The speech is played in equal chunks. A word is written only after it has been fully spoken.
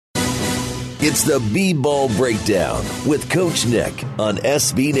It's the B-Ball Breakdown with Coach Nick on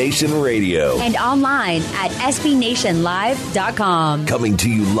SB Nation Radio. And online at SBNationLive.com. Coming to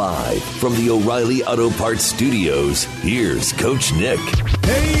you live from the O'Reilly Auto Parts Studios, here's Coach Nick.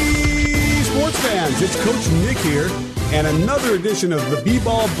 Hey, sports fans, it's Coach Nick here. And another edition of the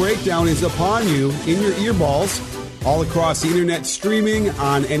B-Ball Breakdown is upon you in your earballs, all across the internet, streaming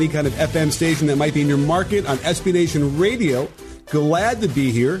on any kind of FM station that might be in your market, on SB Nation Radio. Glad to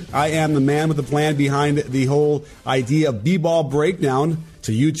be here. I am the man with the plan behind the whole idea of B-Ball Breakdown. It's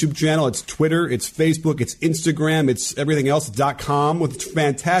a YouTube channel, it's Twitter, it's Facebook, it's Instagram, it's everything else, .com, with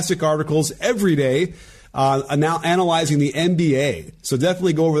fantastic articles every day now analyzing the NBA. So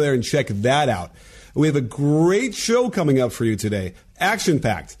definitely go over there and check that out. We have a great show coming up for you today,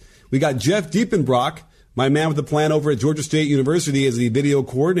 action-packed. We got Jeff Diepenbrock, my man with the plan over at Georgia State University as the video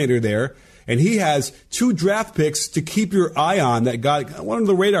coordinator there. And he has 2 draft picks to keep your eye on that got under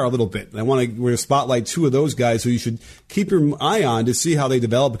the radar a little bit. And we're going to spotlight 2 of those guys who you should keep your eye on to see how they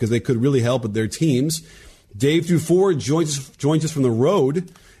develop because they could really help with their teams. Dave Dufour joins us from the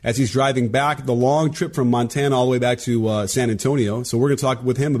road as he's driving back the long trip from Montana all the way back to San Antonio. So we're going to talk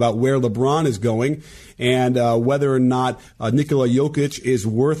with him about where LeBron is going and whether or not Nikola Jokic is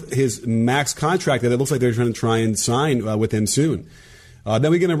worth his max contract that it looks like they're try and sign with him soon.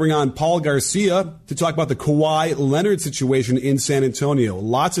 Then we're going to bring on Paul Garcia to talk about the Kawhi Leonard situation in San Antonio.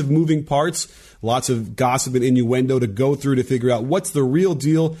 Lots of moving parts, lots of gossip and innuendo to go through to figure out what's the real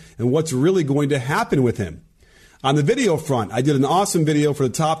deal and what's really going to happen with him. On the video front, I did an awesome video for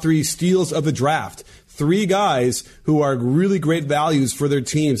the top 3 steals of the draft. 3 guys who are really great values for their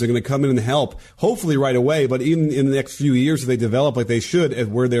teams. They're going to come in and help, hopefully right away, but even in the next few years if they develop like they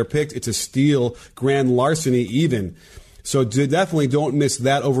should, where they're picked, it's a steal, grand larceny even. So definitely don't miss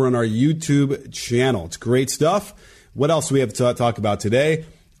that over on our YouTube channel. It's great stuff. What else do we have to talk about today?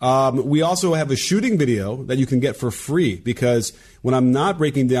 We also have a shooting video that you can get for free because when I'm not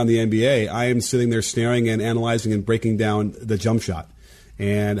breaking down the NBA, I am sitting there staring and analyzing and breaking down the jump shot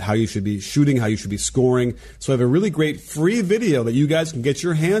and how you should be shooting, how you should be scoring. So I have a really great free video that you guys can get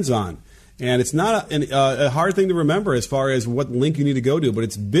your hands on. And it's not a hard thing to remember as far as what link you need to go to, but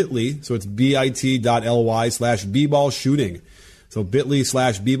it's bit.ly, so it's bit.ly/bballshooting. So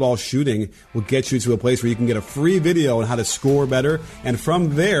bit.ly/bballshooting will get you to a place where you can get a free video on how to score better. And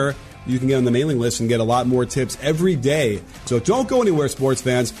from there, you can get on the mailing list and get a lot more tips every day. So don't go anywhere, sports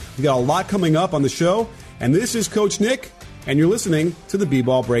fans. We've got a lot coming up on the show. And this is Coach Nick, and you're listening to the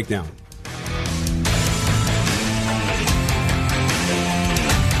B-Ball Breakdown.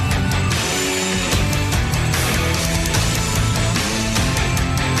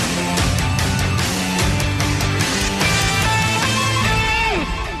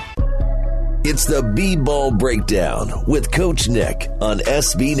 It's the B-Ball Breakdown with Coach Nick on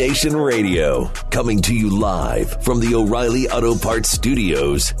SB Nation Radio. Coming to you live from the O'Reilly Auto Parts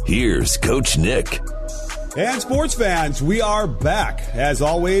Studios, here's Coach Nick. And sports fans, we are back. As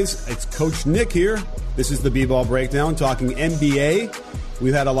always, it's Coach Nick here. This is the B-Ball Breakdown, talking NBA.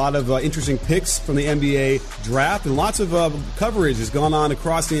 We've had a lot of interesting picks from the NBA draft, and lots of coverage has gone on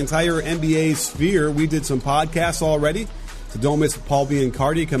across the entire NBA sphere. We did some podcasts already. So don't miss Paul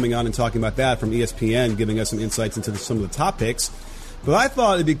Biancardi coming on and talking about that from ESPN, giving us some insights into some of the top picks. But I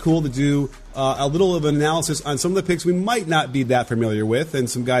thought it'd be cool to do a little of an analysis on some of the picks we might not be that familiar with and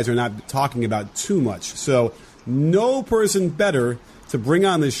some guys are not talking about too much. So no person better to bring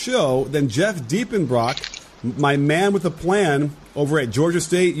on the show than Jeff Diepenbrock, my man with a plan over at Georgia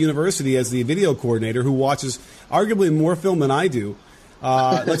State University as the video coordinator who watches arguably more film than I do.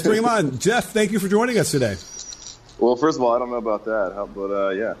 Let's bring him on. Jeff, thank you for joining us today. Well, first of all, I don't know about that,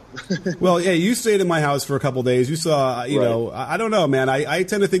 but yeah. Well, yeah, you stayed in my house for a couple of days. You saw, right. know, I don't know, man. I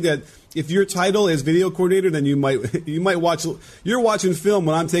tend to think that if your title is video coordinator, then you might watch. You're watching film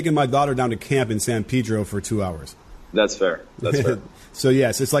when I'm taking my daughter down to camp in San Pedro for 2 hours. That's fair. That's fair. So,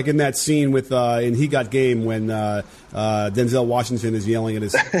 yes, it's like in that scene with in He Got Game when Denzel Washington is yelling at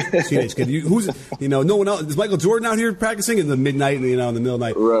his teenage kid. No one else. Is Michael Jordan out here practicing in the midnight, in the middle of the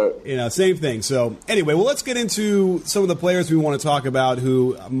night? Right. Same thing. So, anyway, well, let's get into some of the players we want to talk about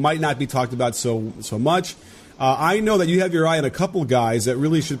who might not be talked about so much. I know that you have your eye on a couple guys that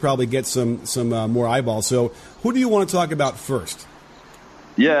really should probably get some more eyeballs. So, who do you want to talk about first?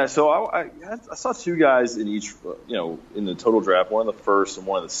 Yeah, so I saw 2 guys in each, in the total draft, one in the first and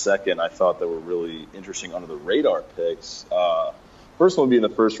one in the second. I thought that were really interesting under the radar picks. First one would be in the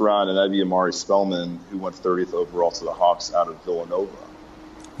first round, and that'd be Amari Spellman, who went 30th overall to the Hawks out of Villanova.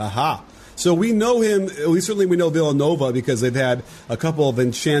 Aha. So we know him, we know Villanova because they've had a couple of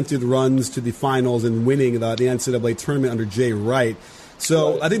enchanted runs to the finals and winning the NCAA tournament under Jay Wright.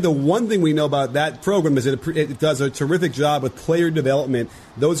 So Right. I think the one thing we know about that program is it does a terrific job with player development.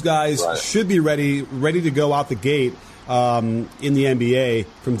 Those guys Right. should be ready to go out the gate in the NBA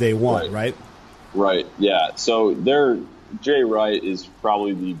from day one, right? Right, yeah. So Jay Wright is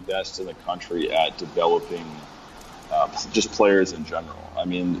probably the best in the country at developing just players in general. I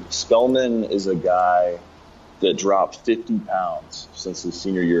mean, Spellman is a guy that dropped 50 pounds since his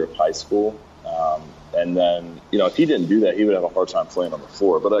senior year of high school. And then, if he didn't do that, he would have a hard time playing on the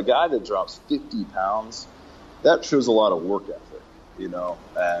floor. But a guy that drops 50 pounds, that shows a lot of work ethic,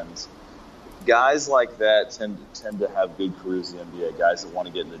 and guys like that tend to have good careers in the NBA, guys that want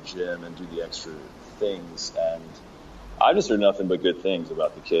to get in the gym and do the extra things. And I just heard nothing but good things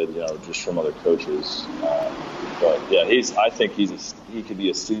about the kid, just from other coaches. But yeah, I think he could be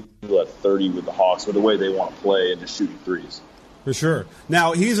a steal at 30 with the Hawks with the way they want to play and just shooting threes. For sure.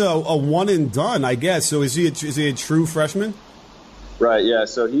 Now he's a one and done, I guess. So is he a true freshman? Right. Yeah.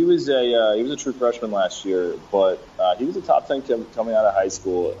 So he was a true freshman last year, but he was a top 10 coming out of high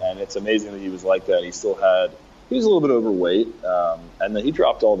school, and it's amazing that he was like that. He was a little bit overweight, and then he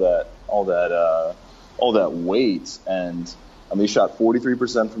dropped all that weight, and I mean he shot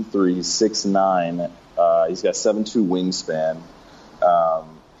 43% from three. He's 6'9". He's got 7'2" wingspan.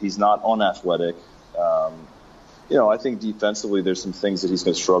 He's not unathletic. I think defensively there's some things that he's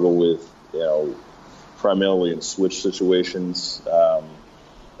going to struggle with, primarily in switch situations.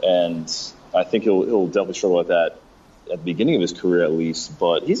 And I think he'll definitely struggle with that at the beginning of his career at least.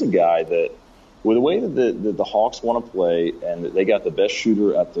 But he's a guy that, with the way that the Hawks want to play, and they got the best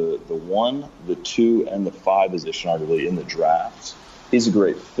shooter at the 1, the 2, and the 5 position arguably in the draft, he's a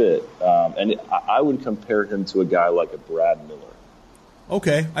great fit. And I would compare him to a guy like a Brad Miller.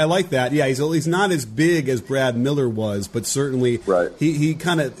 Okay, I like that. Yeah, he's not as big as Brad Miller was, but certainly he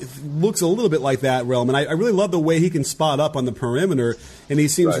kind of looks a little bit like that realm. And I really love the way he can spot up on the perimeter, and he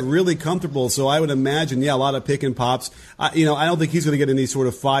seems really comfortable. So I would imagine, a lot of pick and pops. I don't think he's going to get any sort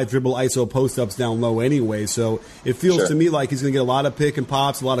of 5-dribble ISO post-ups down low anyway. So it feels to me like he's going to get a lot of pick and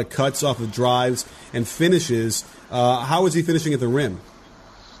pops, a lot of cuts off of drives and finishes. How is he finishing at the rim?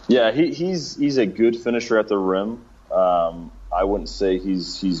 Yeah, he's a good finisher at the rim. I wouldn't say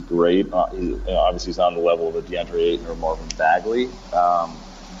he's great. Obviously, he's not on the level of a DeAndre Ayton or Marvin Bagley.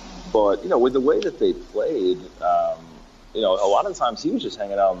 But with the way that they played, a lot of times he was just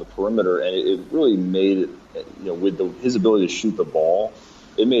hanging out on the perimeter, and it really made it, with his ability to shoot the ball,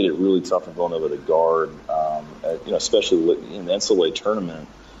 it made it really tough for Villanova to guard. Especially in the NCAA tournament,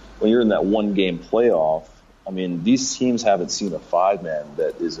 when you're in that one-game playoff. I mean, these teams haven't seen a 5-man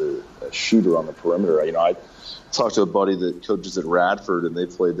that is a shooter on the perimeter. I talked to a buddy that coaches at Radford, and they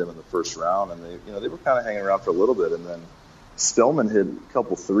played them in the first round, and they were kind of hanging around for a little bit, and then Spellman hit a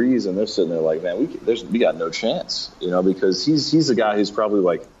couple threes, and they're sitting there like, man, we got no chance, because he's a guy who's probably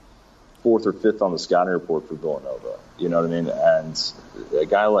like 4th or 5th on the scouting report for Villanova. You know what I mean? And a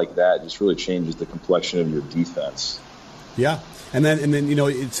guy like that just really changes the complexion of your defense. Yeah. And then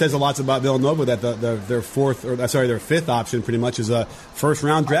it says a lot about Villanova that their 5th option pretty much is a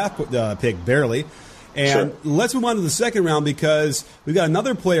first-round draft pick, barely. And let's move on to the second round, because we've got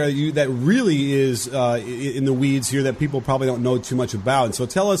another player that really is in the weeds here that people probably don't know too much about. And so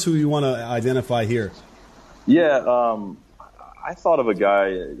tell us who you want to identify here. Yeah, I thought of a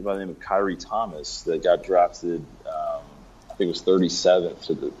guy by the name of Kyrie Thomas that got drafted, I think it was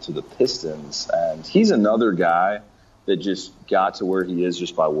 37th to the Pistons. And he's another guy that just got to where he is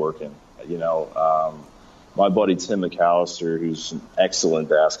just by working. My buddy Tim McAllister, who's an excellent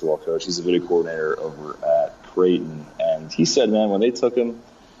basketball coach, he's a video coordinator over at Creighton, and he said, man, when they took him,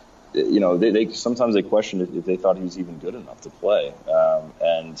 they sometimes they questioned if they thought he was even good enough to play.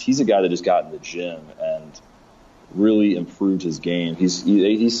 And he's a guy that just got in the gym and really improved his game.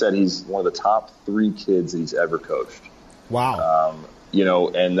 He said he's one of the top 3 kids that he's ever coached. Wow.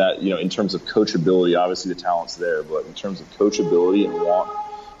 And that, in terms of coachability, obviously the talent's there, but in terms of coachability and want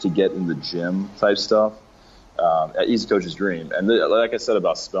to get in the gym type stuff, he's a coach's dream. And like I said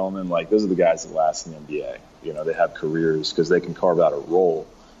about Spellman, those are the guys that last in the NBA. They have careers because they can carve out a role,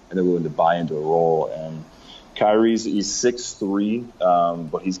 and they're willing to buy into a role. And Kyrie's, he's 6'3",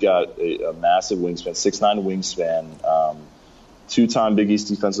 but he's got a massive wingspan, 6'9" wingspan, 2-time Big East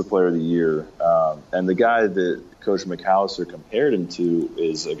Defensive Player of the Year. And the guy that Coach McAllister compared him to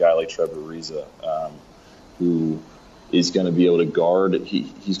is a guy like Trevor Ariza, who is going to be able to guard.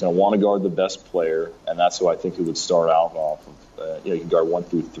 He's going to want to guard the best player, and that's who I think he would start out off of. He can guard 1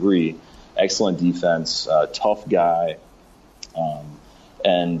 through 3. Excellent defense, tough guy,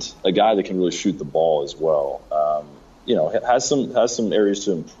 and a guy that can really shoot the ball as well. has some areas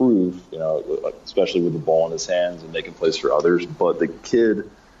to improve, especially with the ball in his hands and making plays for others. But the kid,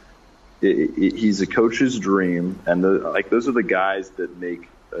 he's a coach's dream, and those are the guys that make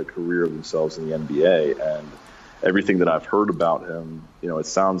a career of themselves in the NBA. And everything that I've heard about him, it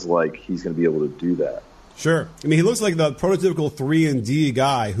sounds like he's going to be able to do that. Sure. I mean, he looks like the prototypical 3-and-D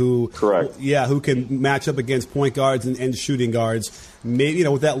guy who, correct, who can match up against point guards and shooting guards. Maybe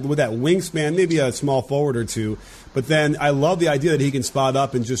with that wingspan, maybe a small forward or two. But then I love the idea that he can spot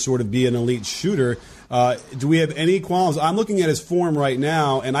up and just sort of be an elite shooter. Do we have any qualms? I'm looking at his form right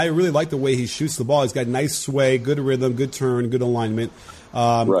now, and I really like the way he shoots the ball. He's got nice sway, good rhythm, good turn, good alignment.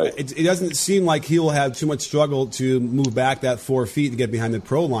 Right. It doesn't seem like he'll have too much struggle to move back that 4 feet to get behind the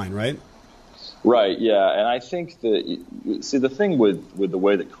pro line, right? Right, yeah, and I think that the thing with the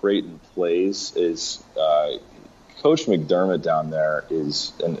way that Creighton plays is Coach McDermott down there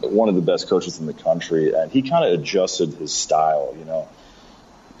is one of the best coaches in the country, and he kind of adjusted his style.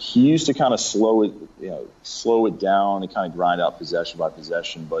 He used to kind of slow it down and kind of grind out possession by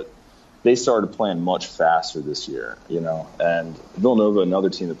possession, but they started playing much faster this year, and Villanova, another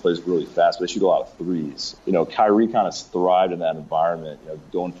team that plays really fast, but they shoot a lot of threes. Kyrie kind of thrived in that environment,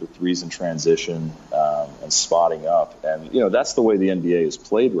 going for threes in transition and spotting up. And, that's the way the NBA is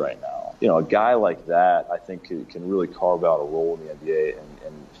played right now. A guy like that, I think, can really carve out a role in the NBA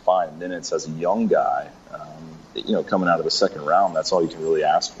and find minutes as a young guy. Coming out of the second round, that's all you can really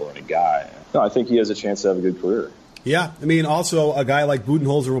ask for in a guy. I think he has a chance to have a good career. Yeah, I mean, also a guy like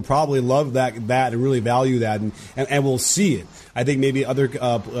Budenholzer will probably love that and really value that, and we'll see it. I think maybe other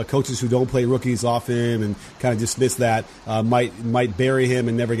coaches who don't play rookies off him and kind of dismiss that might bury him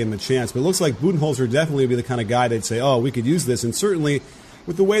and never give him a chance. But it looks like Budenholzer definitely would be the kind of guy that'd say, oh, we could use this. And certainly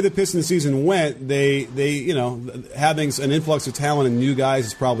with the way the Pistons season went, they having an influx of talent and new guys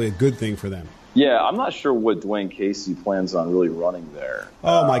is probably a good thing for them. Yeah, I'm not sure what Dwayne Casey plans on really running there.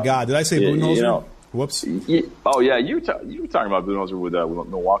 Oh, my God. Did I say Budenholzer? Whoops. Oh, yeah, you were talking about Budenholzer with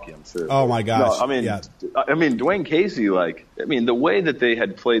Milwaukee, I'm sure. Oh, my gosh. No, Dwayne Casey, the way that they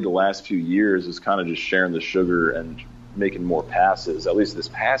had played the last few years is kind of just sharing the sugar and making more passes, at least this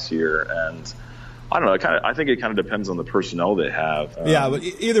past year. And I don't know. I think it kind of depends on the personnel they have. Yeah, but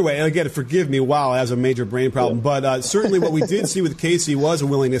either way, and again, forgive me, wow, as a major brain problem. Yeah. But certainly what we did see with Casey was a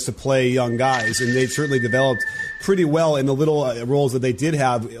willingness to play young guys, and they certainly developed pretty well in the little roles that they did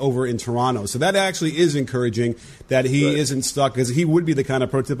have over in Toronto. So that actually is encouraging that he isn't stuck, because he would be the kind of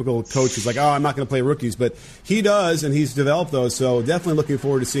prototypical coach who's like, oh, I'm not going to play rookies. But he does, and he's developed those. So definitely looking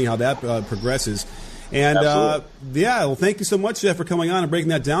forward to seeing how that progresses. And, well, thank you so much, Jeff, for coming on and breaking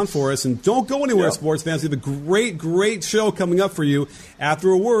that down for us. And don't go anywhere, sports fans. We have a great, great show coming up for you after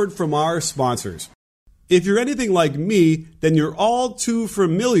a word from our sponsors. If you're anything like me, then you're all too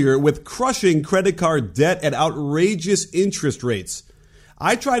familiar with crushing credit card debt at outrageous interest rates.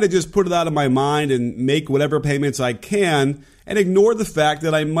 I try to just put it out of my mind and make whatever payments I can and ignore the fact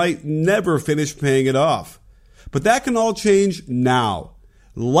that I might never finish paying it off. But that can all change now.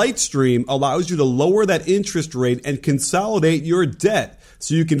 Lightstream allows you to lower that interest rate and consolidate your debt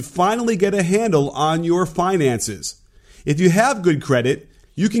so you can finally get a handle on your finances. If you have good credit,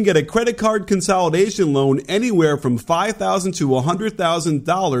 you can get a credit card consolidation loan anywhere from $5,000 to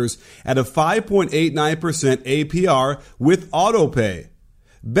 $100,000 at a 5.89% APR with AutoPay.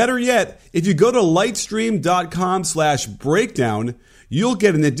 Better yet, if you go to lightstream.com/breakdown, you'll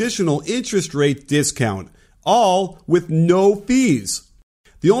get an additional interest rate discount, all with no fees.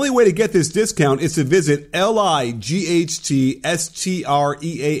 The only way to get this discount is to visit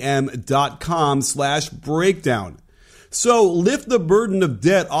lightstream.com/breakdown. So lift the burden of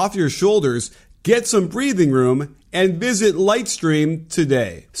debt off your shoulders, get some breathing room, and visit Lightstream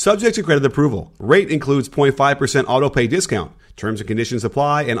today. Subject to credit approval. Rate includes 0.5% autopay discount. Terms and conditions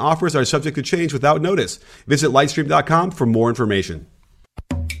apply, and offers are subject to change without notice. Visit lightstream.com for more information.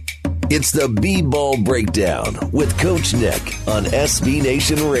 It's the B-Ball Breakdown with Coach Nick on SB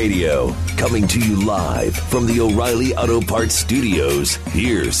Nation Radio. Coming to you live from the O'Reilly Auto Parts Studios,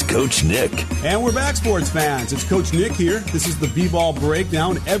 here's Coach Nick. And we're back, sports fans. It's Coach Nick here. This is the B-Ball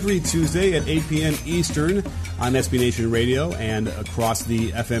Breakdown every Tuesday at 8 p.m. Eastern on SB Nation Radio and across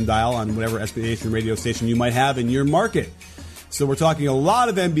the FM dial on whatever SB Nation radio station you might have in your market. So we're talking a lot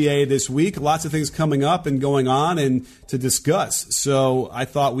of NBA this week, lots of things coming up and going on and to discuss. So I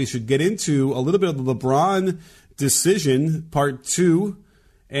thought we should get into a little bit of the LeBron decision, part 2.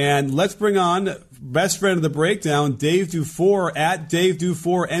 And let's bring on best friend of the breakdown, Dave Dufour at Dave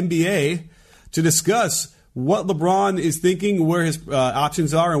Dufour NBA, to discuss what LeBron is thinking, where his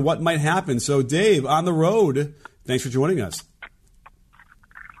options are, and what might happen. So Dave, on the road, thanks for joining us.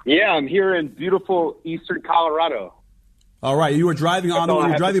 Yeah, I'm here in beautiful eastern Colorado. All right, you were driving on. You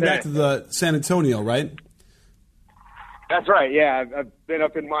were driving back to the San Antonio, right? That's right. Yeah, I've been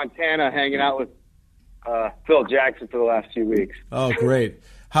up in Montana hanging out with Phil Jackson for the last few weeks. Oh, great.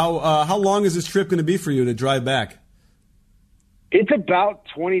 How long is this trip going to be for you to drive back? It's about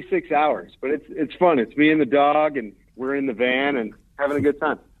 26 hours, but it's fun. It's me and the dog, and we're in the van and having a good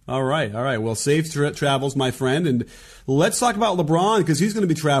time. All right. Well, safe travels, my friend. And let's talk about LeBron, because he's going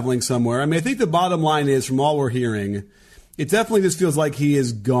to be traveling somewhere. I mean, I think the bottom line is, from all we're hearing, it definitely just feels like he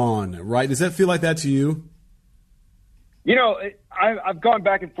is gone, right? Does that feel like that to you? You know, I've gone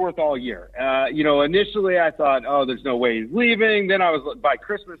back and forth all year. Initially I thought, oh, there's no way he's leaving. Then by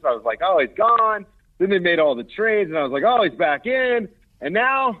Christmas, I was like, oh, he's gone. Then they made all the trades, and I was like, oh, he's back in. And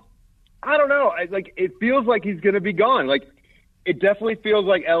now, I don't know. It feels like he's going to be gone. It definitely feels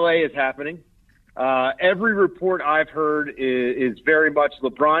like L.A. is happening. Every report I've heard is very much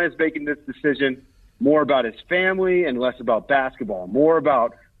LeBron is making this decision more about his family and less about basketball, more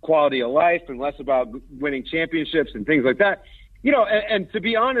about quality of life and less about winning championships and things like that. And to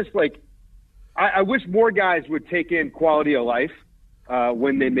be honest, I wish more guys would take in quality of life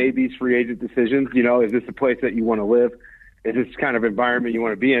when they made these free agent decisions. Is this a place that you want to live? Is this kind of environment you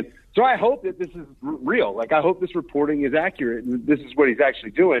want to be in? So I hope that this is real. I hope this reporting is accurate and this is what he's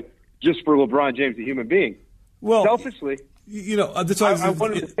actually doing just for LeBron James, the human being. Well, selfishly, I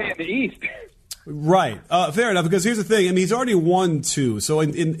wanted to stay in the East. Right. Fair enough, because here's the thing. I mean, he's already won 2. So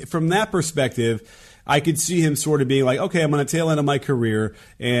from that perspective, I could see him sort of being like, okay, I'm on the tail end of my career,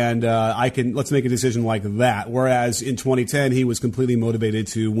 and let's make a decision like that. Whereas in 2010, he was completely motivated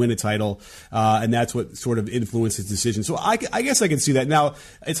to win a title, and that's what sort of influenced his decision. So I guess I can see that. Now,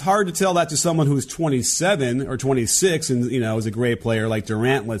 it's hard to tell that to someone who's 27 or 26 and, is a great player like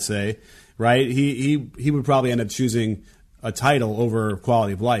Durant, let's say, right? He would probably end up choosing a title over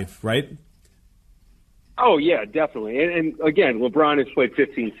quality of life, right? Oh, yeah, definitely. And again, LeBron has played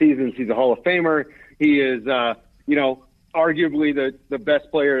 15 seasons. He's a Hall of Famer. He is, arguably the best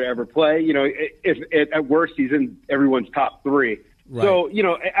player to ever play. If at worst, he's in everyone's top 3. Right. So,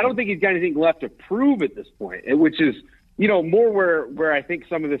 I don't think he's got anything left to prove at this point, which is, more where I think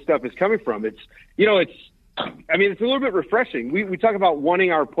some of this stuff is coming from. It's a little bit refreshing. We talk about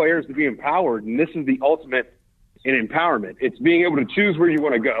wanting our players to be empowered, and this is the ultimate in empowerment. It's being able to choose where you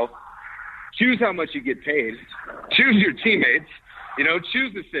want to go. Choose how much you get paid. Choose your teammates.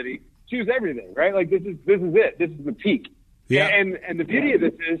 Choose the city. Choose everything. Right? This is it. This is the peak. Yeah. And the beauty of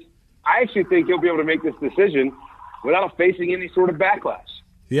this is, I actually think he'll be able to make this decision without facing any sort of backlash.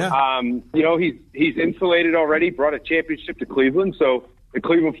 Yeah. He's insulated already. Brought a championship to Cleveland, so the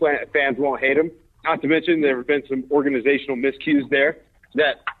Cleveland fans won't hate him. Not to mention there have been some organizational miscues there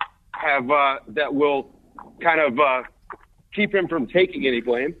that will kind of keep him from taking any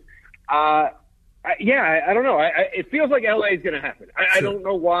blame. I don't know. It feels like LA is going to happen. I don't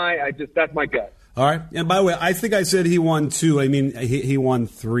know why. That's my gut. All right. And by the way, I think I said he won 2. I mean, he won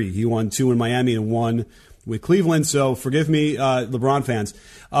 3. He won 2 in Miami and 1 with Cleveland. So forgive me, LeBron fans.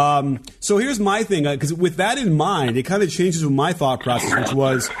 So here's my thing, because with that in mind, it kind of changes my thought process, which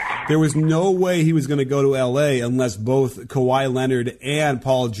was there was no way he was going to go to L.A. unless both Kawhi Leonard and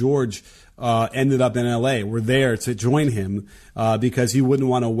Paul George ended up in L.A. Were there to join him because he wouldn't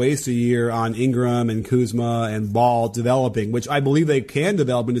want to waste a year on Ingram and Kuzma and Ball developing, which I believe they can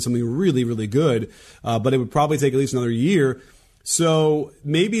develop into something really, really good, but it would probably take at least another year. So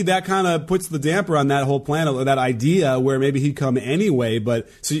maybe that kind of puts the damper on that whole plan, or that idea where maybe he'd come anyway. But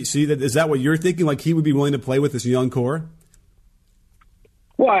see, is that what you're thinking? Like he would be willing to play with this young core?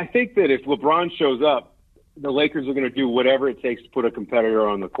 Well, I think that if LeBron shows up, the Lakers are going to do whatever it takes to put a competitor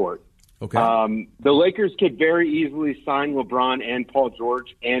on the court. Okay. The Lakers could very easily sign LeBron and Paul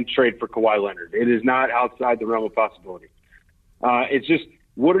George and trade for Kawhi Leonard. It is not outside the realm of possibility. It's just,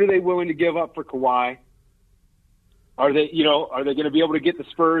 what are they willing to give up for Kawhi? Are they going to be able to get the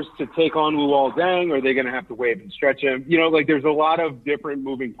Spurs to take on Luol Deng? Or are they going to have to waive and stretch him? There's a lot of different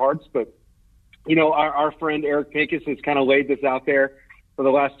moving parts, but, our friend Eric Pincus has kind of laid this out there for the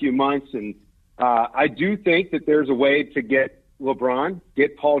last few months. And I do think that there's a way to get LeBron,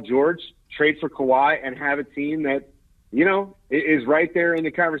 get Paul George, trade for Kawhi, and have a team that, is right there in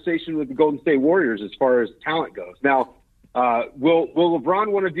the conversation with the Golden State Warriors as far as talent goes. Now, will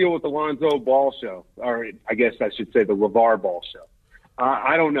LeBron want to deal with the Lonzo Ball show? Or I guess I should say the LeVar Ball show.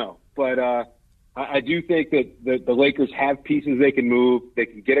 I don't know. But I do think that the Lakers have pieces they can move. They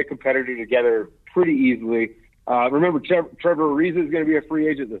can get a competitor together pretty easily. Remember, Trevor Ariza is going to be a free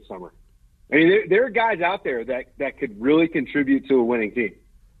agent this summer. I mean, there are guys out there that could really contribute to a winning team.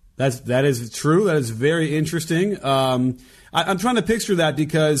 That is true. That is very interesting. I'm trying to picture that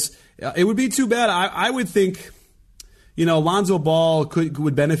because it would be too bad. I would think, Lonzo Ball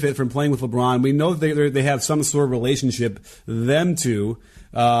would benefit from playing with LeBron. We know that they have some sort of relationship, them two.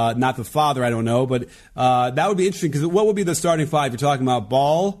 Not the father, I don't know, but that would be interesting because what would be the starting five? You're talking about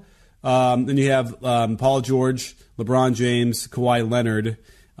Ball, then you have Paul George, LeBron James, Kawhi Leonard.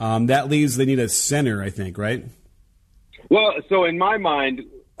 That leaves they need a center, I think, right? Well, so in my mind,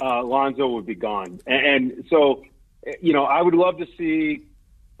 Lonzo would be gone, and so I would love to see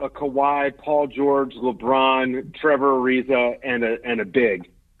a Kawhi, Paul George, LeBron, Trevor Ariza, and a big.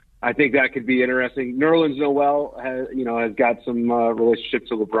 I think that could be interesting. Nerlens Noel has got some relationships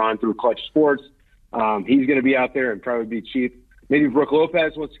to LeBron through Clutch Sports. He's going to be out there and probably be cheap. Maybe Brook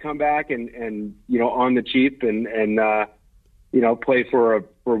Lopez wants to come back and on the cheap and play for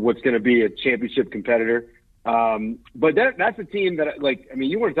what's going to be a championship competitor. But that's a team that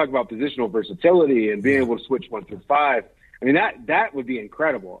you want to talk about positional versatility and being able to switch 1 through 5. I mean, that would be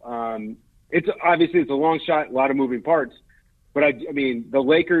incredible. It's a long shot, a lot of moving parts. But the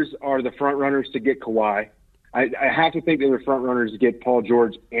Lakers are the front runners to get Kawhi. I have to think they're the front runners to get Paul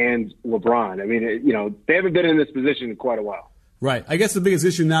George and LeBron. I mean, they haven't been in this position in quite a while. Right. I guess the biggest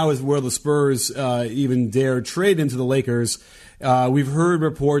issue now is where the Spurs even dare trade into the Lakers. We've heard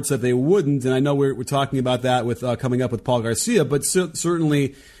reports that they wouldn't, and I know we're talking about that with coming up with Paul Garcia. But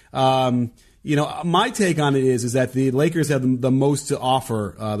certainly, my take on it is that the Lakers have the most to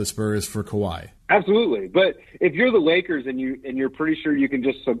offer the Spurs for Kawhi. Absolutely, but if you're the Lakers and you're pretty sure you can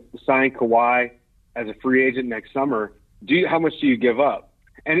just sign Kawhi as a free agent next summer, how much do you give up?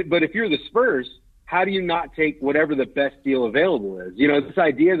 But if you're the Spurs, how do you not take whatever the best deal available is? This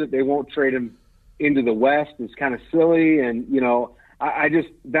idea that they won't trade him into the West is kind of silly, and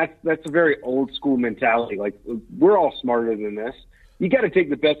that's a very old school mentality. Like, we're all smarter than this. You got to take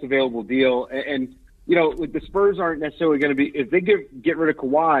the best available deal, and the Spurs aren't necessarily going to be, if they get rid of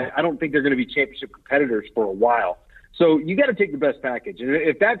Kawhi, I don't think they're going to be championship competitors for a while. So you got to take the best package. And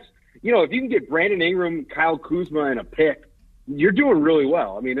if that's, if you can get Brandon Ingram, Kyle Kuzma, and a pick, you're doing really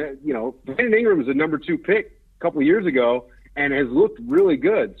well. I mean, Brandon Ingram was a number 2 pick a couple of years ago and has looked really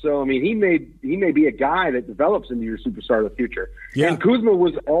good. So, I mean, he may be a guy that develops into your superstar of the future. Yeah. And Kuzma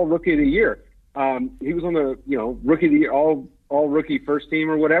was all rookie of the year. He was on the, rookie of the year, all rookie first team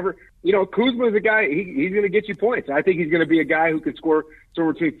or whatever. Kuzma is a guy, he's going to get you points. I think he's going to be a guy who could score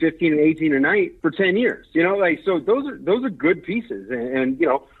somewhere between 15 and 18 a night for 10 years. So those are good pieces. And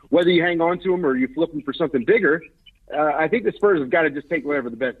whether you hang on to them or you flip them for something bigger, I think the Spurs have got to just take whatever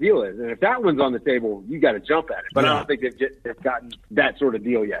the best deal is. And if that one's on the table, you got to jump at it. But yeah. I don't think they've gotten that sort of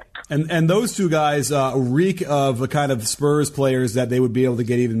deal yet. And those two guys reek of the kind of Spurs players that they would be able to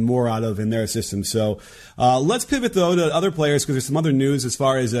get even more out of in their system. So let's pivot, though, to other players because there's some other news as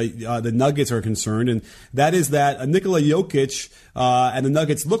far as the Nuggets are concerned. And that is that Nikola Jokic and the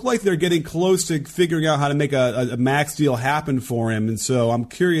Nuggets look like they're getting close to figuring out how to make a max deal happen for him. And so I'm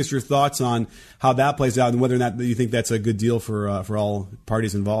curious your thoughts on how that plays out and whether or not you think that's a good deal for all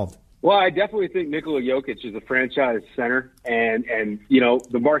parties involved. Well, I definitely think Nikola Jokic is a franchise center, and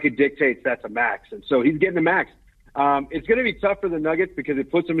the market dictates that's a max, and so he's getting the max. It's going to be tough for the Nuggets because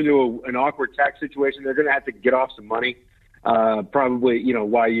it puts them into an awkward tax situation. They're going to have to get off some money, probably.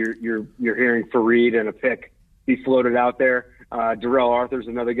 While you're hearing Fareed and a pick be floated out there. Darrell Arthur's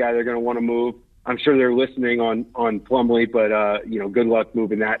another guy they're going to want to move. I'm sure they're listening on Plumlee, but good luck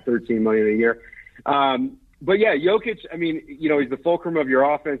moving that $13 million a year. But yeah, Jokic, I mean, he's the fulcrum of your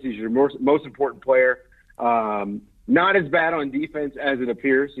offense. He's your most important player. Not as bad on defense as it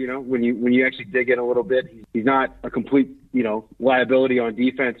appears, when you actually dig in a little bit. He's not a complete, liability on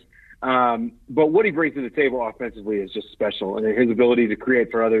defense. But what he brings to the table offensively is just special. And his ability to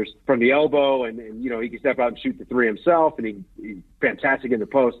create for others from the elbow and he can step out and shoot the three himself, and he's fantastic in the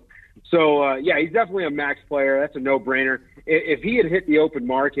post. So, he's definitely a max player. That's a no-brainer. If he had hit the open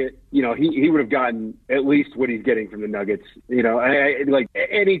market, he would have gotten at least what he's getting from the Nuggets. Like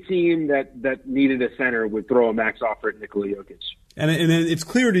any team that needed a center would throw a max offer at Nikola Jokic. And it's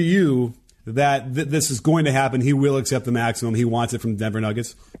clear to you that this is going to happen. He will accept the maximum. He wants it from Denver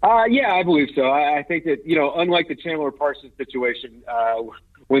Nuggets? Yeah, I believe so. I think that, unlike the Chandler Parsons situation,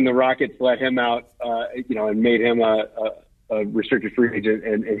 when the Rockets let him out, and made him a restricted free agent,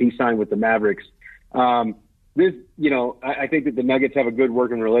 and he signed with the Mavericks. I think that the Nuggets have a good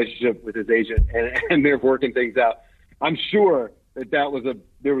working relationship with his agent, and they're working things out. I'm sure there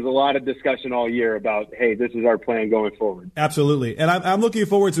was a lot of discussion all year about, hey, this is our plan going forward. Absolutely. And I'm looking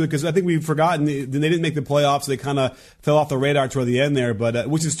forward to it because I think we've forgotten they didn't make the playoffs. They kind of fell off the radar toward the end there, but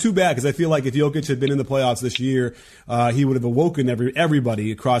which is too bad because I feel like if Jokic had been in the playoffs this year, he would have awoken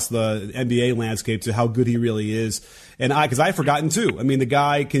everybody across the NBA landscape to how good he really is. And because I've forgotten too. I mean, the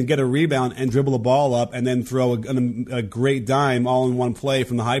guy can get a rebound and dribble a ball up and then throw a great dime all in one play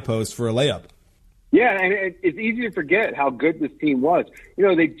from the high post for a layup. Yeah, and it's easy to forget how good this team was.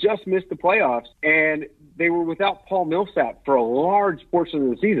 They just missed the playoffs, and they were without Paul Millsap for a large portion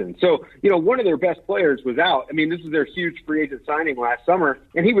of the season. So, one of their best players was out. I mean, this is their huge free agent signing last summer,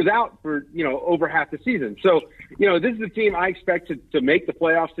 and he was out for, over half the season. So, this is a team I expect to make the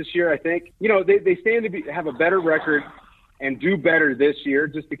playoffs this year, I think. They stand to have a better record and do better this year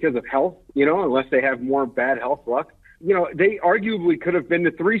just because of health, unless they have more bad health luck. They arguably could have been the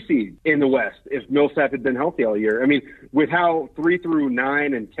 3 seed in the West if Millsap had been healthy all year. I mean, with how 3 through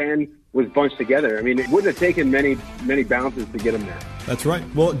 9 and 10 was bunched together, I mean, it wouldn't have taken many bounces to get them there. That's right.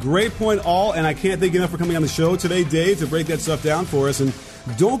 Well, great point, all, and I can't thank you enough for coming on the show today, Dave, to break that stuff down for us. And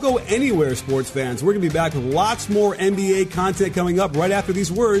don't go anywhere, sports fans. We're going to be back with lots more NBA content coming up right after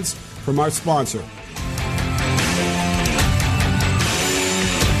these words from our sponsor.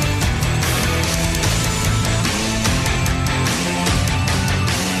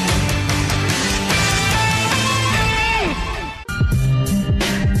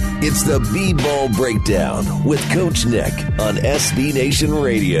 It's the B-Ball Breakdown with Coach Nick on SB Nation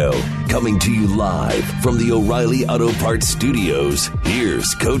Radio. Coming to you live from the O'Reilly Auto Parts Studios,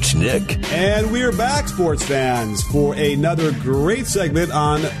 here's Coach Nick. And we're back, sports fans, for another great segment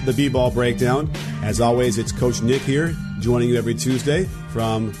on the B-Ball Breakdown. As always, it's Coach Nick here, joining you every Tuesday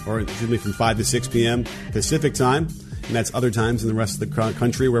from 5 to 6 p.m. Pacific time. And that's other times in the rest of the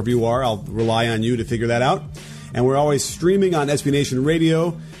country, wherever you are. I'll rely on you to figure that out. And we're always streaming on SB Nation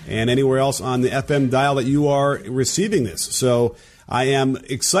Radio and anywhere else on the FM dial that you are receiving this. So I am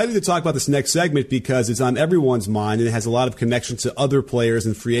excited to talk about this next segment because it's on everyone's mind and it has a lot of connection to other players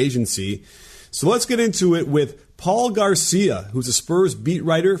in free agency. So let's get into it with Paul Garcia, who's a Spurs beat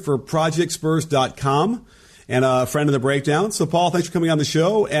writer for ProjectSpurs.com and a friend of the Breakdown. So, Paul, thanks for coming on the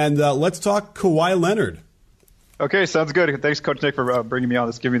show, and let's talk Kawhi Leonard. Okay, sounds good. Thanks, Coach Nick, for bringing me on.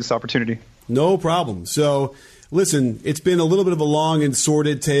 Giving me this opportunity. No problem. So, listen, it's been a little bit of a long and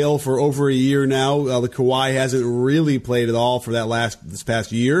sordid tale for over a year now. The Kawhi hasn't really played at all for this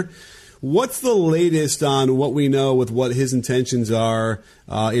past year. What's the latest on what we know with what his intentions are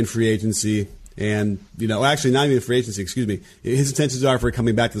in free agency? And, actually not even free agency, excuse me. His intentions are for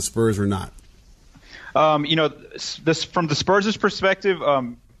coming back to the Spurs or not? From the Spurs' perspective,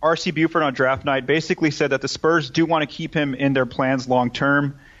 R.C. Buford on draft night basically said that the Spurs do want to keep him in their plans long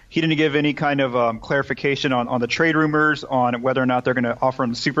term. He didn't give any kind of clarification on the trade rumors, on whether or not they're going to offer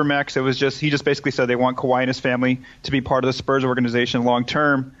him the Supermax. He just basically said they want Kawhi and his family to be part of the Spurs organization long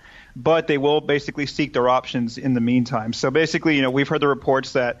term, but they will basically seek their options in the meantime. So basically, we've heard the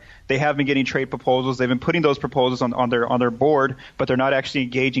reports that they have been getting trade proposals. They've been putting those proposals on their board, but they're not actually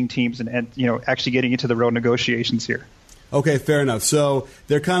engaging teams and actually getting into the real negotiations here. Okay, fair enough. So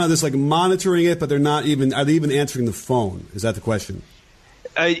they're kind of just like monitoring it, but are they even answering the phone? Is that the question?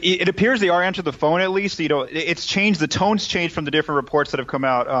 It appears they are answering the phone at least. It's changed. The tone's changed from the different reports that have come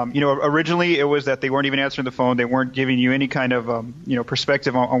out. Originally it was that they weren't even answering the phone. They weren't giving you any kind of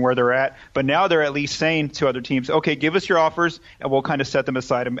perspective on where they're at. But now they're at least saying to other teams, okay, give us your offers, and we'll kind of set them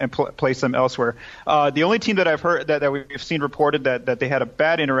aside and place them elsewhere. The only team that I've heard that we've seen reported that they had a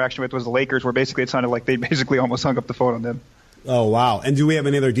bad interaction with was the Lakers, where basically it sounded like they basically almost hung up the phone on them. Oh wow! And do we have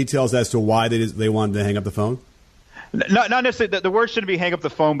any other details as to why they wanted to hang up the phone? Not necessarily. The word shouldn't be hang up the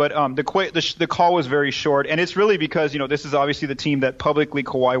phone, but the call was very short, and it's really because this is obviously the team that publicly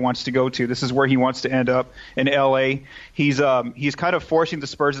Kawhi wants to go to. This is where he wants to end up in L.A. He's kind of forcing the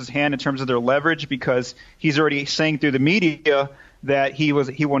Spurs' hand in terms of their leverage because he's already saying through the media that he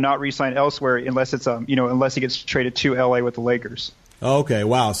will not re-sign elsewhere unless it's unless he gets traded to L.A. with the Lakers. Okay,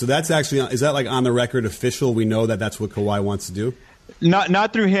 wow. So that's actually is that like on the record official? We know that that's what Kawhi wants to do.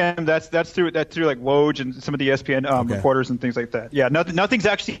 Not through him. That's through like Woj and some of the ESPN reporters and things like that. Yeah, nothing's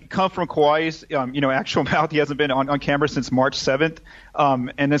actually come from Kawhi's actual mouth. He hasn't been on camera since March 7th.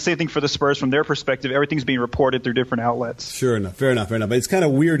 And the same thing for the Spurs from their perspective. Everything's being reported through different outlets. Sure enough, fair enough. But it's kind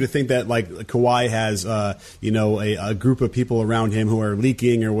of weird to think that like Kawhi has a group of people around him who are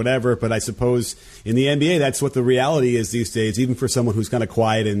leaking or whatever. But I suppose in the NBA that's what the reality is these days. Even for someone who's kind of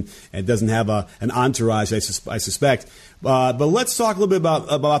quiet and doesn't have an entourage, I suspect. But let's talk a little bit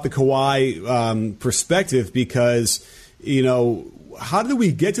about the Kawhi perspective because, how did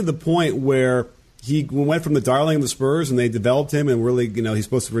we get to the point where he went from the darling of the Spurs, and they developed him, and really, he's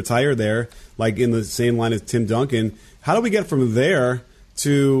supposed to retire there, like in the same line as Tim Duncan. How do we get from there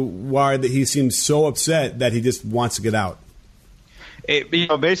to why that he seems so upset that he just wants to get out?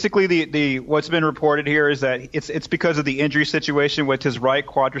 Basically, the what's been reported here is that it's because of the injury situation with his right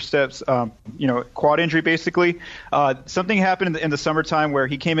quadriceps, quad injury. Basically, something happened in the summertime where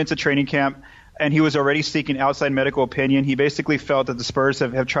he came into training camp and he was already seeking outside medical opinion. He basically felt that the Spurs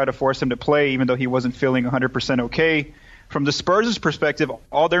have tried to force him to play, even though he wasn't feeling 100% okay. From the Spurs' perspective,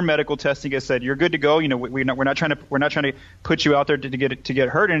 all their medical testing has said you're good to go. We're not trying to put you out there to get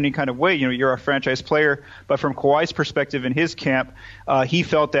hurt in any kind of way. You're a franchise player. But from Kawhi's perspective in his camp, he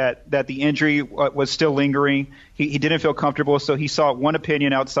felt that the injury was still lingering. He didn't feel comfortable, so he sought one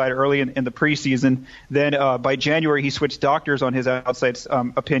opinion outside early in the preseason. Then by January, he switched doctors on his outside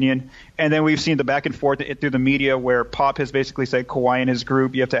opinion. And then we've seen the back and forth through the media where Pop has basically said Kawhi and his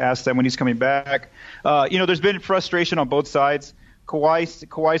group, you have to ask them when he's coming back. There's been frustration on both sides.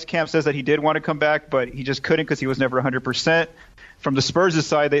 Kawhi's camp says that he did want to come back, but he just couldn't because he was never 100%. From the Spurs'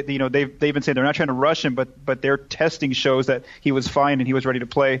 side, they've been saying they're not trying to rush him, but their testing shows that he was fine and he was ready to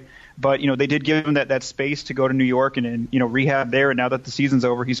play. But they did give him that space to go to New York and rehab there. And now that the season's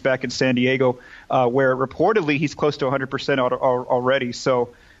over, he's back in San Diego, where reportedly he's close to 100% already. So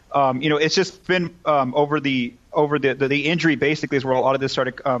it's just been over the injury basically is where a lot of this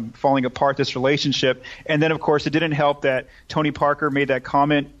started falling apart, this relationship. And then, of course, it didn't help that Tony Parker made that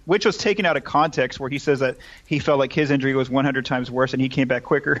comment, which was taken out of context, where he says that he felt like his injury was 100 times worse and he came back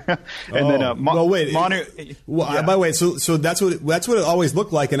quicker. By the way, so that's what it always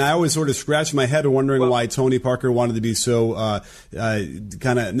looked like, and I always sort of scratched my head wondering why Tony Parker wanted to be so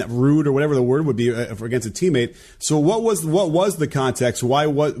kind of rude or whatever the word would be against a teammate. So what was the context?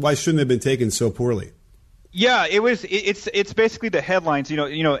 Why shouldn't it have been taken so poorly? Yeah, it's basically the headlines.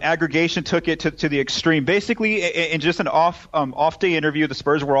 Aggregation took it to the extreme. Basically, in just an off day interview, the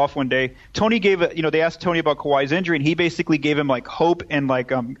Spurs were off one day. Tony they asked Tony about Kawhi's injury, and he basically gave him like hope and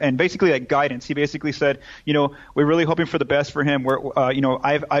basically guidance. He basically said, we're really hoping for the best for him.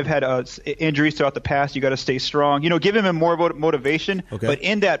 I've had injuries throughout the past. You got to stay strong. Give him more motivation. Okay. But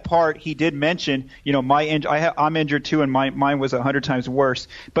in that part, he did mention, I'm injured too, and mine was 100 times worse.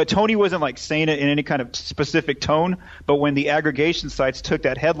 But Tony wasn't saying it in any kind of specific tone, but when the aggregation sites took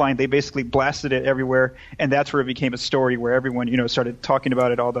that headline, they basically blasted it everywhere, and that's where it became a story where everyone started talking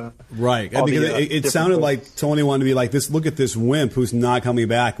about it. It sounded like Tony wanted to be like this. Look at this wimp who's not coming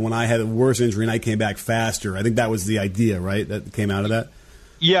back when I had a worse injury and I came back faster. I think that was the idea, right? That came out of that.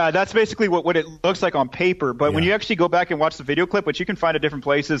 Yeah, that's basically what it looks like on paper. But when you actually go back and watch the video clip, which you can find at different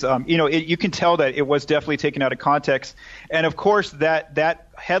places, you can tell that it was definitely taken out of context. And of course, that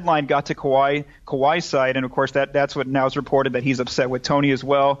headline got to Kawhi's side, and of course that's what now is reported that he's upset with Tony as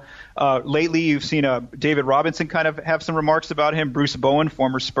well. Lately, you've seen David Robinson kind of have some remarks about him. Bruce Bowen,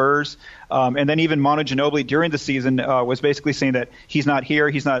 former Spurs, and then even Manu Ginobili during the season was basically saying that he's not here,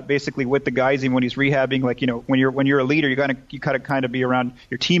 he's not basically with the guys even when he's rehabbing. When you're a leader, you gotta kind of be around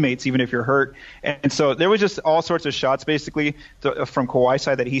your teammates even if you're hurt. And so there was just all sorts of shots basically from Kawhi's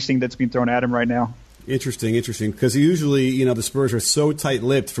side that he's seeing that's being thrown at him right now. Interesting, because usually, the Spurs are so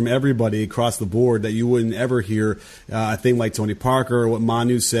tight-lipped from everybody across the board that you wouldn't ever hear a thing like Tony Parker or what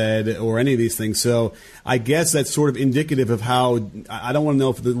Manu said or any of these things. So I guess that's sort of indicative of how, I don't want to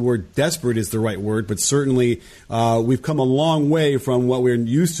know if the word desperate is the right word, but certainly we've come a long way from what we're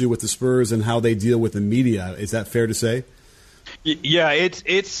used to with the Spurs and how they deal with the media. Is that fair to say? Yeah,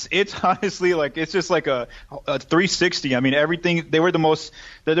 it's honestly it's just like a 360. I mean, everything they were the most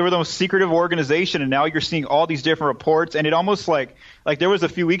secretive organization, and now you're seeing all these different reports, and it almost like there was a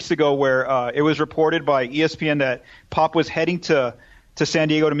few weeks ago where it was reported by ESPN that Pop was heading to San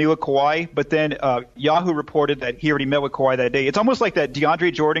Diego to meet with Kawhi, but then Yahoo reported that he already met with Kawhi that day. It's almost like that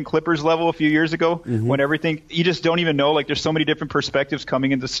DeAndre Jordan Clippers level a few years ago when everything, you just don't even know, there's so many different perspectives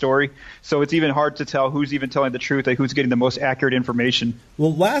coming into the story. So it's even hard to tell who's even telling the truth, who's getting the most accurate information.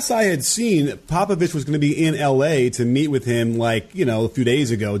 Well, last I had seen, Popovich was going to be in L.A. to meet with him a few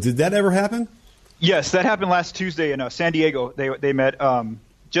days ago. Did that ever happen? Yes, that happened last Tuesday in San Diego. They met.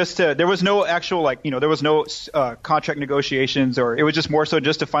 There was no actual there was no contract negotiations, or it was just more so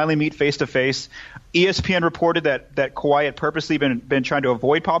just to finally meet face to face. ESPN reported that Kawhi had purposely been trying to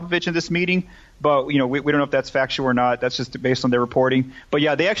avoid Popovich in this meeting, but we don't know if that's factual or not. That's just based on their reporting. But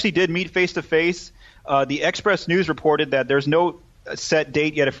yeah, they actually did meet face to face. The Express News reported that there's no set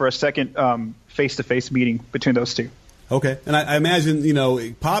date yet for a second face to face meeting between those two. Okay, and I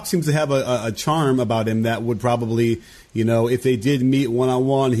imagine, Pop seems to have a charm about him that would probably, if they did meet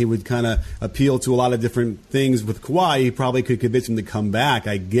one-on-one, he would kind of appeal to a lot of different things. With Kawhi, he probably could convince him to come back,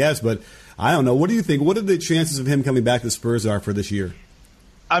 I guess. But I don't know. What do you think? What are the chances of him coming back to the Spurs are for this year?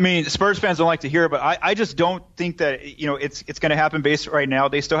 I mean, Spurs fans don't like to hear it, but I just don't think that it's going to happen based right now.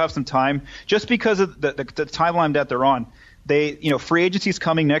 They still have some time just because of the timeline that they're on. Free agency's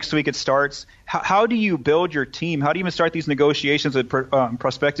coming next week. It starts. How do you build your team? How do you even start these negotiations with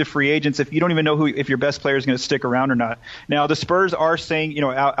prospective free agents if you don't even know if your best player is going to stick around or not? Now, the Spurs are saying,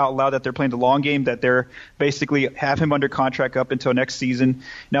 out loud that they're playing the long game, that they're basically have him under contract up until next season.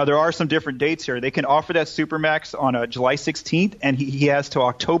 Now, there are some different dates here. They can offer that Supermax on July 16th, and he has till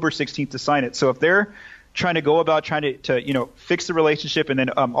October 16th to sign it. So if they're trying to fix the relationship and then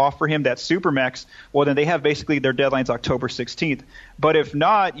offer him that Supermax, well, then they have basically their deadline's October 16th. But if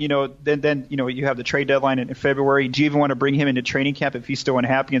not, then you have the trade deadline in February. Do you even want to bring him into training camp if he's still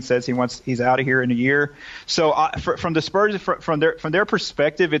unhappy and says he's out of here in a year? So from the Spurs, from their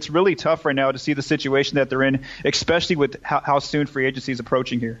perspective, it's really tough right now to see the situation that they're in, especially with how soon free agency is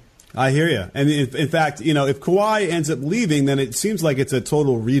approaching here. I hear you. And in fact, if Kawhi ends up leaving, then it seems like it's a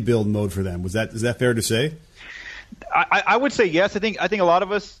total rebuild mode for them. Is that fair to say? I would say yes. I think a lot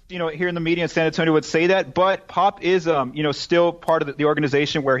of us, here in the media in San Antonio would say that. But Pop is, still part of the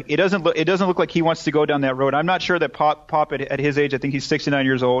organization where it doesn't look like he wants to go down that road. I'm not sure that Pop at his age, I think he's 69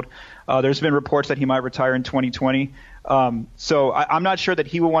 years old. There's been reports that he might retire in 2020. So I'm not sure that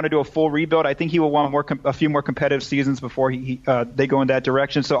he will want to do a full rebuild. I think he will want a few more competitive seasons before they go in that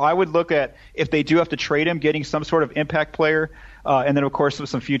direction. So I would look at, if they do have to trade him, getting some sort of impact player, and then of course with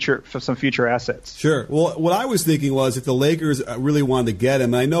some future assets. Sure. Well, what I was thinking was if the Lakers really wanted to get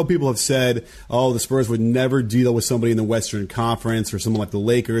him, and I know people have said, the Spurs would never deal with somebody in the Western Conference or someone like the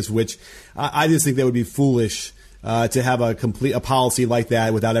Lakers, which I just think that would be foolish to have a policy like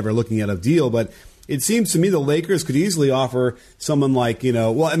that without ever looking at a deal, but. It seems to me the Lakers could easily offer someone like, here's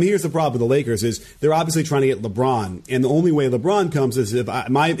the problem with the Lakers is they're obviously trying to get LeBron. And the only way LeBron comes is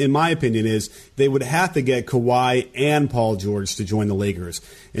in my opinion, is they would have to get Kawhi and Paul George to join the Lakers.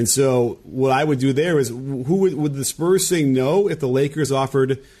 And so what I would do there is would the Spurs say no if the Lakers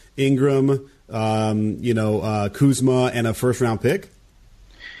offered Ingram, Kuzma and a first round pick?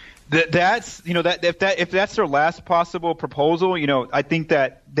 If that's their last possible proposal, I think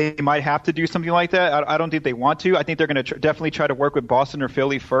that they might have to do something like that. I don't think they want to. I think they're going to definitely try to work with Boston or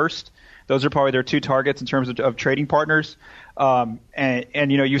Philly first. Those are probably their two targets in terms of trading partners.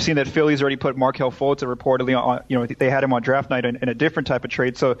 And you've seen that Philly's already put Markelle Fultz reportedly on. They had him on draft night in a different type of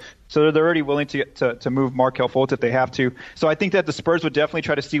trade. So they're already willing to move Markelle Fultz if they have to. So I think that the Spurs would definitely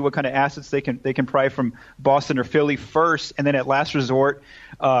try to see what kind of assets they can pry from Boston or Philly first, and then at last resort,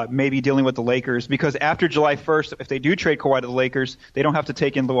 maybe dealing with the Lakers. Because after July 1st, if they do trade Kawhi to the Lakers, they don't have to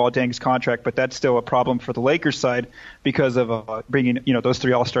take in Luol Deng's contract, but that's still a problem for the Lakers side because of bringing those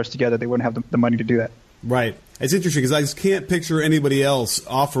three All-Stars together. They wouldn't have the money to do that. Right. It's interesting because I just can't picture anybody else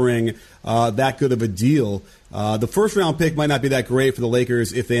offering that good of a deal. The first-round pick might not be that great for the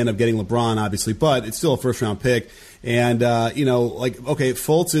Lakers if they end up getting LeBron, obviously, but it's still a first-round pick. And,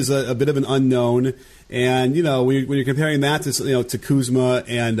 Fultz is a bit of an unknown. And, when you're comparing that to Kuzma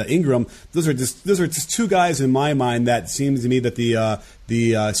and Ingram, those are just two guys in my mind that seems to me that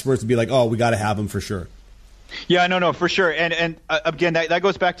the Spurs would be like, we got to have them for sure. Yeah, no, for sure. And again, that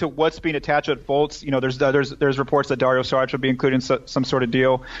goes back to what's being attached at Fultz. There's reports that Dario Saric will be included in some sort of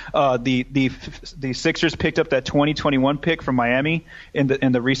deal. The Sixers picked up that 2021 pick from Miami in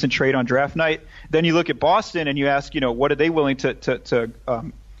the recent trade on draft night. Then you look at Boston and you ask, what are they willing to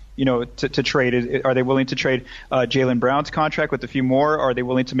trade? Are they willing to trade Jaylen Brown's contract with a few more? Are they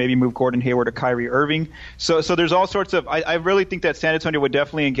willing to maybe move Gordon Hayward or Kyrie Irving? So there's all sorts of. I really think that San Antonio would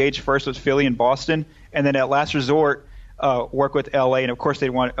definitely engage first with Philly and Boston, and then at last resort work with LA. And of course they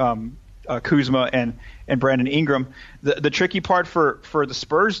want Kuzma and Brandon Ingram. The tricky part for the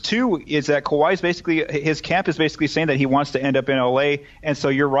Spurs too is that Kawhi's his camp is basically saying that he wants to end up in LA, and so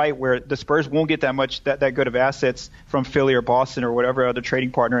you're right where the Spurs won't get that good of assets from Philly or Boston or whatever other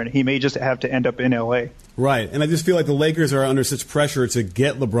trading partner, and he may just have to end up in LA. Right, and I just feel like the Lakers are under such pressure to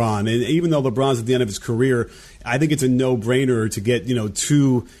get LeBron, and even though LeBron's at the end of his career, I think it's a no-brainer to get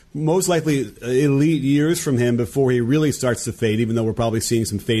two most likely elite years from him before he really starts to fade. Even though we're probably seeing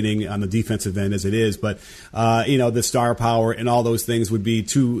some fading on the defensive end as it is, but the star power and all those things would be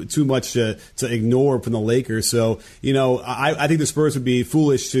too much to ignore from the Lakers. So I think the Spurs would be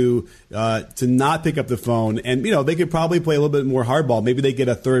foolish to not pick up the phone, and they could probably play a little bit more hardball. Maybe they get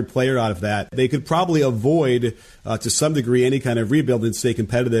a third player out of that. They could probably avoid to some degree any kind of rebuild and stay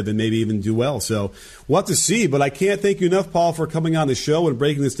competitive and maybe even do well. So we'll have to see. But I can't thank you enough, Paul, for coming on the show and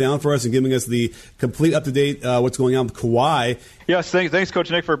breaking this down for us and giving us the complete up-to-date what's going on with Kawhi. Yes, thanks, Coach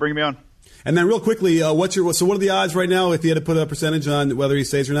Nick, for bringing me on. And then real quickly, what are the odds right now if you had to put a percentage on whether he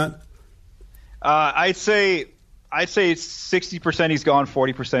stays or not? I'd say 60% he's gone,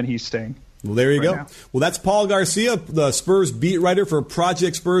 40% he's staying. Well, there you go. Now. Well, that's Paul Garcia, the Spurs beat writer for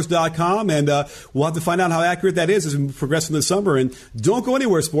ProjectSpurs.com, and we'll have to find out how accurate that is as we progress in the summer. And don't go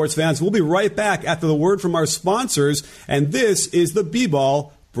anywhere, sports fans. We'll be right back after the word from our sponsors, and this is the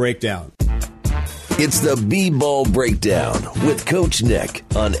B-Ball Breakdown. It's the B-Ball Breakdown with Coach Nick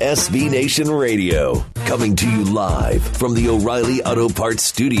on SB Nation Radio. Coming to you live from the O'Reilly Auto Parts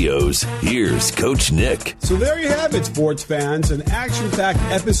Studios, here's Coach Nick. So there you have it, sports fans. An action-packed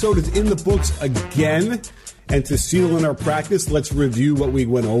episode is in the books again. And to seal in our practice, let's review what we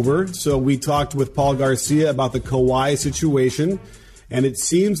went over. So we talked with Paul Garcia about the Kawhi situation. And it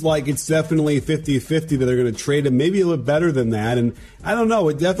seems like it's definitely 50-50 that they're going to trade him, maybe a little better than that. And I don't know.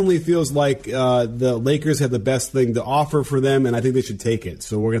 It definitely feels like the Lakers have the best thing to offer for them, and I think they should take it.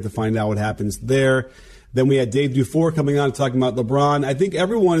 So we're going to have to find out what happens there. Then we had Dave Dufour coming on talking about LeBron. I think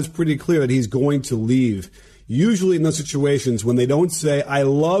everyone is pretty clear that he's going to leave. Usually in those situations, when they don't say, I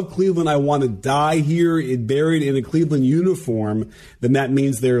love Cleveland, I want to die here, buried in a Cleveland uniform, then that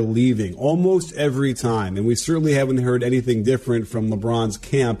means they're leaving almost every time. And we certainly haven't heard anything different from LeBron's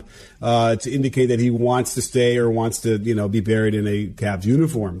camp to indicate that he wants to stay or wants to, be buried in a Cavs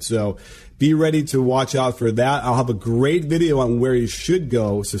uniform. So be ready to watch out for that. I'll have a great video on where he should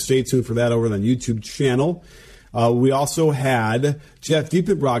go, so stay tuned for that over on the YouTube channel. We also had Jeff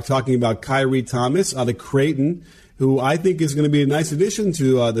Diepenbrock talking about Kyrie Thomas out of Creighton, who I think is going to be a nice addition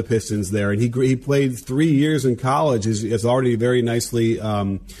to the Pistons there. And he played 3 years in college. Is already very nicely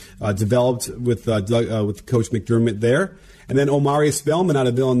developed with Coach McDermott there. And then Omari Spellman out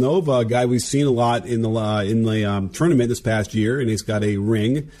of Villanova, a guy we've seen a lot in the tournament this past year, and he's got a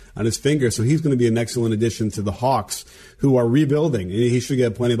ring on his finger. So he's going to be an excellent addition to the Hawks, who are rebuilding. And he should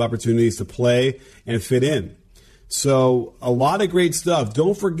get plenty of opportunities to play and fit in. So a lot of great stuff.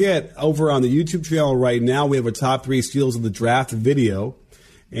 Don't forget, over on the YouTube channel right now, we have a top 3 steals of the draft video.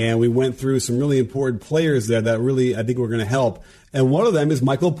 And we went through some really important players there that really, I think, were going to help. And one of them is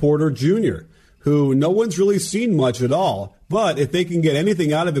Michael Porter Jr., who no one's really seen much at all. But if they can get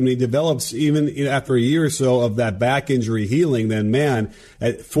anything out of him, and he develops even after a year or so of that back injury healing, then, man,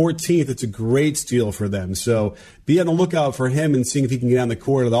 at 14th, it's a great steal for them. So be on the lookout for him and seeing if he can get on the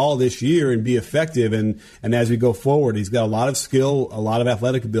court at all this year and be effective. And as we go forward, he's got a lot of skill, a lot of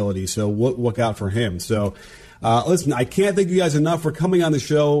athletic ability. So look out for him. So listen, I can't thank you guys enough for coming on the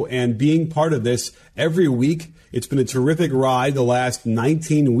show and being part of this every week. It's been a terrific ride the last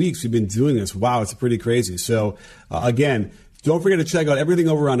 19 weeks we've been doing this. Wow, it's pretty crazy. So, again, don't forget to check out everything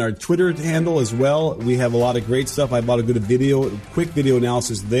over on our Twitter handle as well. We have a lot of great stuff. I have a lot of good quick video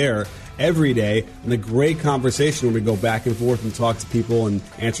analysis there every day, and a great conversation where we go back and forth and talk to people and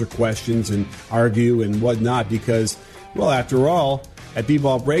answer questions and argue and whatnot because, well, after all, at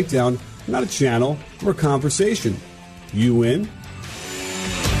B-Ball Breakdown, we're not a channel, we're a conversation. You win,